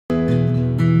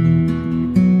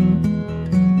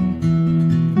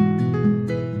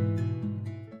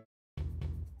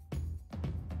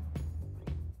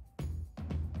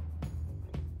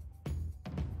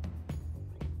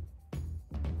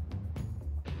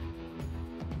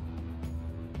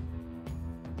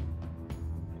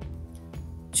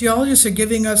Geologists are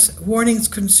giving us warnings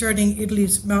concerning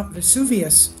Italy's Mount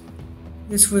Vesuvius.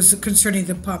 This was concerning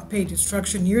the Pompeii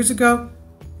destruction years ago.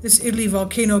 This Italy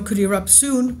volcano could erupt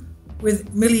soon,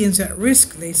 with millions at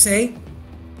risk, they say.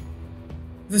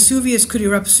 Vesuvius could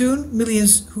erupt soon.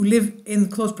 Millions who live in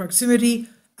close proximity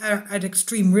are at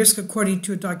extreme risk, according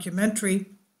to a documentary.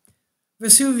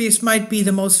 Vesuvius might be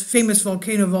the most famous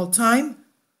volcano of all time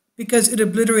because it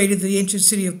obliterated the ancient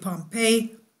city of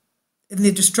Pompeii in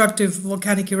the destructive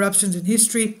volcanic eruptions in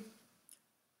history.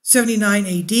 79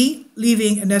 AD,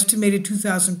 leaving an estimated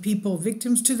 2,000 people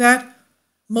victims to that.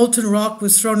 Molten rock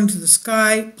was thrown into the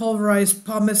sky, pulverized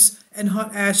pumice and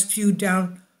hot ash spewed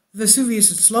down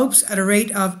Vesuvius' slopes at a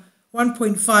rate of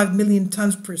 1.5 million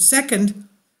tons per second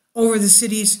over the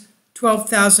city's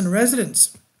 12,000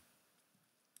 residents.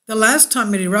 The last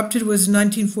time it erupted was in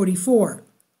 1944,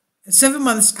 7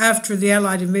 months after the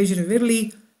Allied invasion of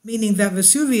Italy, meaning that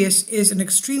Vesuvius is an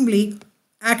extremely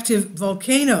active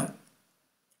volcano.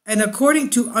 And according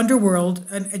to Underworld,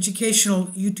 an educational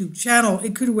YouTube channel,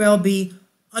 it could well be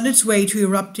on its way to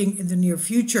erupting in the near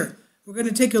future. We're going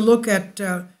to take a look at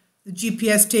the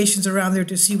GPS stations around there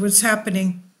to see what's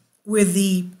happening with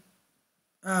the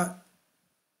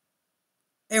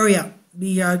area,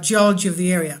 the geology of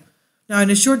the area. Now, in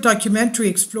a short documentary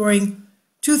exploring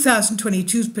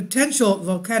 2022's potential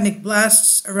volcanic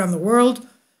blasts around the world,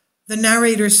 the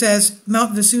narrator says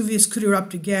Mount Vesuvius could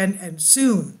erupt again and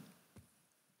soon.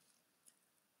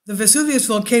 The Vesuvius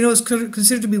volcano is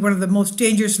considered to be one of the most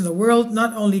dangerous in the world,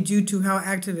 not only due to how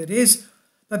active it is,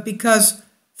 but because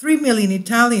 3 million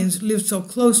Italians live so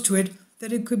close to it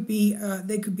that they could be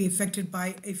affected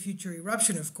by a future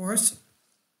eruption, of course.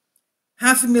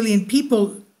 500,000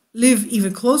 people live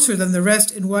even closer than the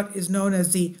rest in what is known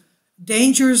as the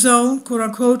danger zone, quote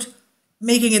unquote,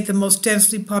 making it the most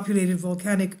densely populated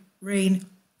volcanic rain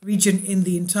region in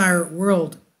the entire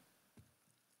world.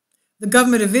 The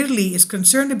government of Italy is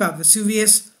concerned about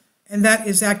Vesuvius, and that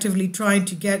is actively trying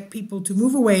to get people to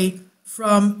move away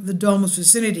from the dome's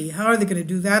vicinity. How are they going to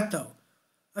do that, though?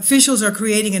 Officials are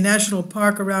creating a national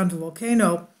park around the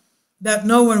volcano that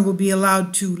no one will be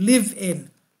allowed to live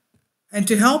in. And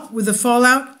to help with the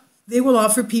fallout, they will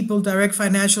offer people direct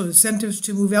financial incentives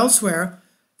to move elsewhere.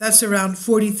 That's around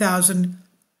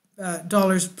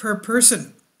 $40,000 per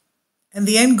person. And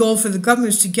the end goal for the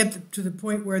government is to get to the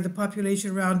point where the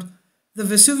population around the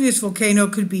Vesuvius volcano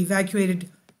could be evacuated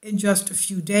in just a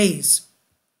few days.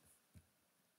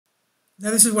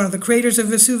 Now, this is one of the craters of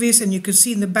Vesuvius, and you can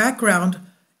see in the background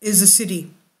is the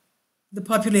city, the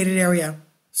populated area.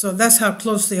 So that's how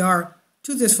close they are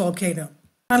to this volcano.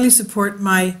 Kindly support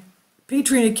my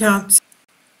Patreon account.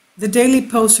 The daily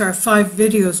posts are 5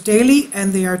 videos daily,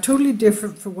 and they are totally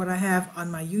different from what I have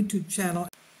on my YouTube channel.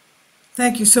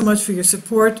 Thank you so much for your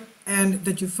support and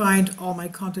that you find all my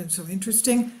content so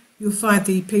interesting. You'll find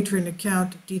the Patreon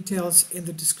account details in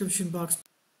the description box.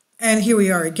 And here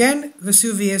we are again,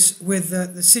 Vesuvius with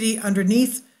the city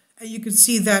underneath. And you can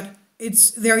see that they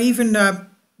even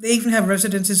have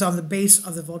residences on the base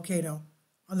of the volcano,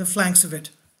 on the flanks of it.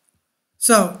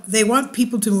 So they want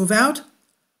people to move out.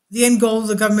 The end goal of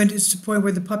the government is to the point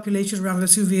where the population around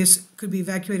Vesuvius could be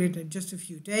evacuated in just a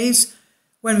few days.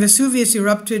 When Vesuvius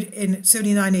erupted in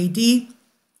 79 AD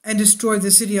and destroyed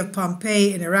the city of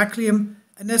Pompeii and Heraclium,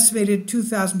 an estimated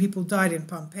 2,000 people died in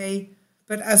Pompeii.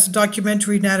 But as the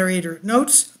documentary narrator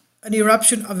notes, an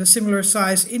eruption of a similar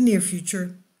size in near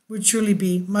future would surely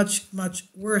be much, much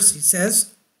worse, he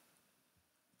says.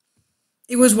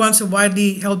 It was once a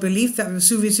widely held belief that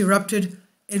Vesuvius erupted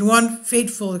in one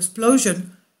fateful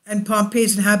explosion and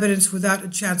Pompeii's inhabitants without a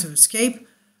chance of escape.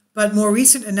 But more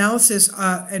recent analysis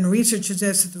and research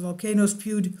suggests that the volcano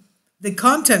spewed the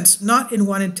contents not in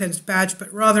one intense batch, but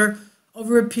rather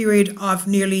over a period of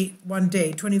nearly 1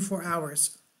 day, 24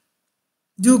 hours.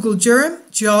 Dougal Jerram,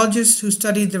 geologist who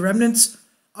studied the remnants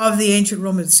of the ancient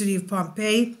Roman city of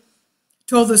Pompeii,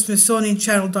 told the Smithsonian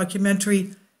Channel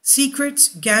documentary Secrets,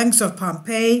 Gangs of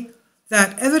Pompeii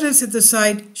that evidence at the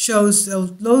site shows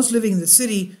those living in the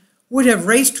city would have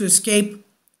raced to escape,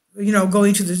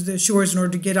 going to the shores in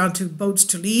order to get onto boats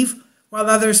to leave, while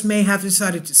others may have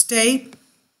decided to stay.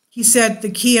 He said the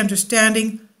key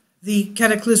understanding the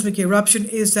cataclysmic eruption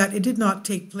is that it did not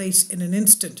take place in an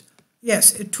instant.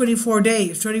 Yes, 24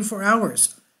 days, 24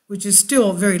 hours, which is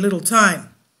still very little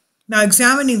time. Now,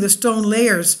 examining the stone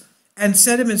layers and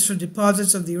sediments from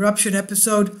deposits of the eruption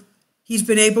episode, he's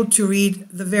been able to read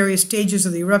the various stages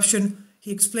of the eruption.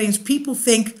 He explains people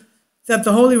think that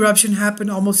the whole eruption happened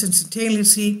almost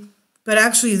instantaneously, but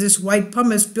actually this white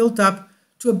pumice built up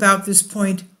to about this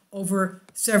point over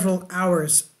several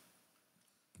hours.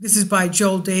 This is by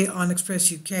Joel Day on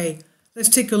Express UK. Let's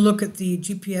take a look at the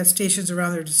GPS stations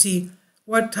around there to see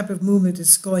what type of movement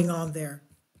is going on there.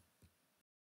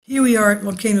 Here we are at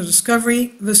Volcano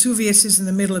Discovery. Vesuvius is in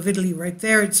the middle of Italy right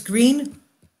there. It's green.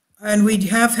 And we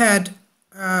have had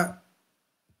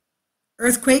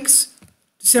earthquakes.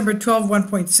 December 12,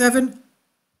 1.7,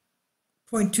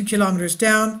 0.2 kilometers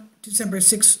down. December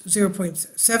 6,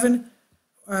 0.7,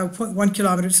 0.1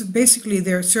 kilometers. So basically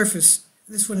their surface,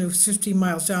 this one was 15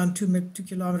 miles down, 2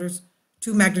 kilometers,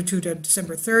 2 magnitude on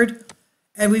December 3rd.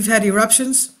 And we've had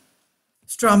eruptions,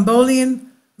 Strombolian,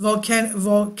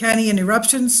 Volcanian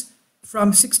eruptions from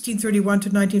 1631 to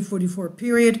 1944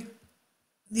 period.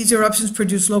 These eruptions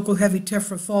produce local heavy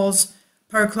tephra falls,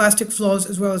 pyroclastic flows,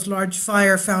 as well as large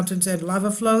fire fountains and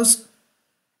lava flows.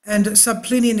 And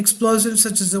subplinian explosions,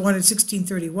 such as the one in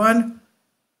 1631,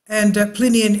 and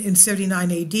Plinian in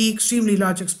 79 AD, extremely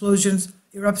large explosions,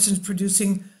 eruptions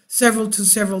producing several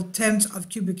tens of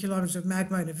cubic kilometers of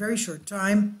magma in a very short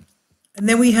time. And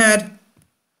then we had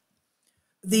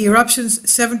the eruptions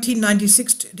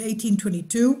 1796 to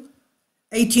 1822,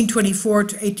 1824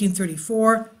 to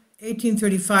 1834,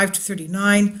 1835 to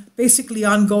 39, basically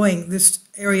ongoing this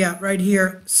area right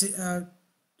here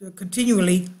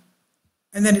continually,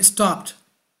 and then it stopped.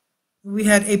 We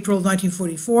had April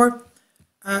 1944.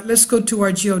 Let's go to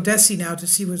our geodesy now to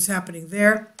see what's happening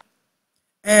there.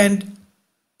 And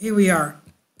here we are,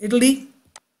 Italy.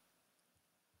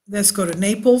 Let's go to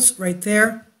Naples, right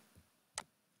there.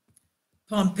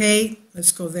 Pompeii,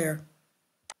 let's go there.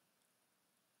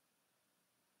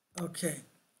 Okay,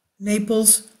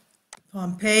 Naples,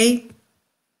 Pompeii,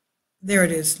 there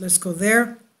it is, let's go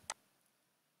there.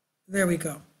 There we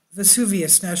go,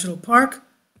 Vesuvius National Park.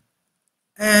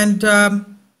 And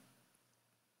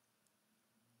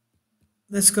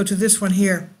let's go to this one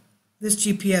here, this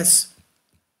GPS.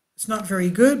 It's not very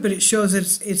good, but it shows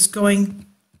it's going,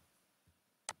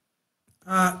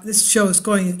 this shows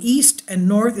going east and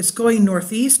north. It's going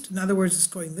northeast. In other words, it's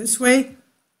going this way.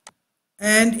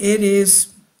 And it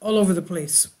is all over the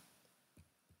place.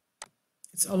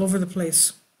 It's all over the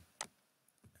place.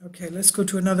 Okay, let's go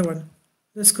to another one.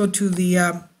 Let's go to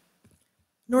the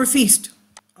northeast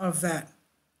of that.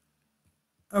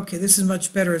 Okay, this is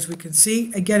much better as we can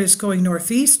see. Again, it's going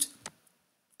northeast.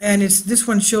 And this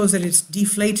one shows that it's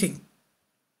deflating.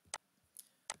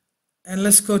 And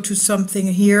let's go to something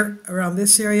here around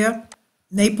this area.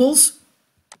 Naples.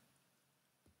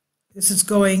 This is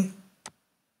going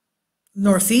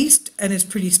northeast and it's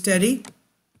pretty steady.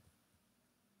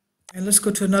 And let's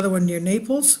go to another one near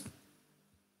Naples.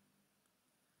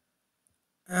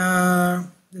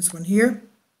 This one here,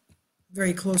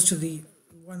 very close to the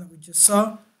one that we just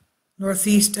saw.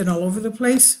 Northeast and all over the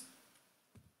place.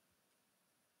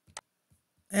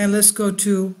 And let's go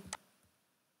to,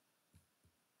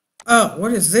 oh,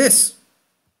 what is this?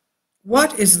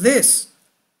 What is this?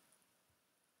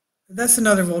 That's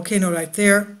another volcano right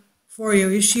there,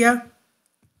 Eureka.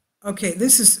 Okay,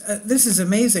 this is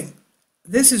amazing.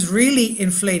 This is really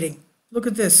inflating. Look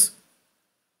at this.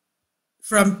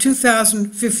 From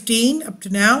 2015 up to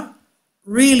now,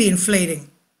 really inflating.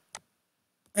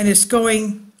 And it's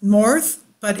going north,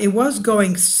 but it was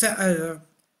going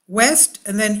west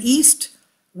and then east,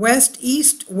 west,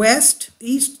 east, west,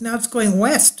 east. Now it's going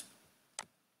west.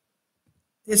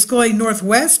 It's going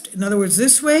northwest, in other words,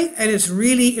 this way, and it's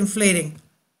really inflating.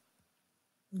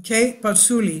 Okay,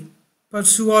 Pozzuoli.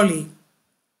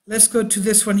 Let's go to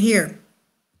this one here.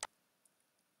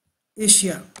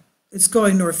 Ischia. It's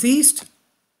going northeast.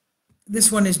 This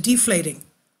one is deflating.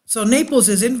 So Naples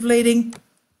is inflating,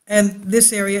 and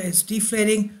this area is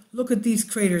deflating. Look at these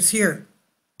craters here.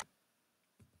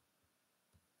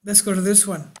 Let's go to this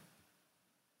one.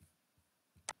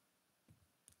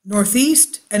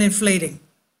 Northeast and inflating.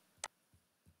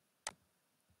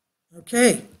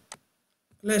 Okay.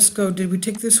 Let's go. Did we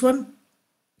take this one?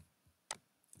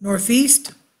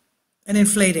 Northeast and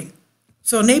inflating.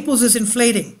 So Naples is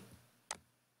inflating.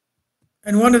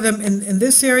 And one of them in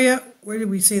this area, where did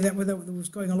we say that was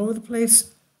going all over the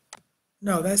place?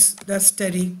 No, that's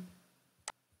steady.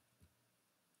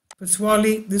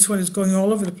 Pozzuoli, this one is going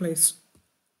all over the place.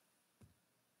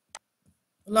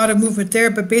 A lot of movement there,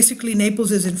 but basically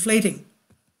Naples is inflating.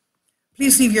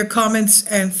 Please leave your comments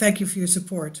and thank you for your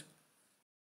support.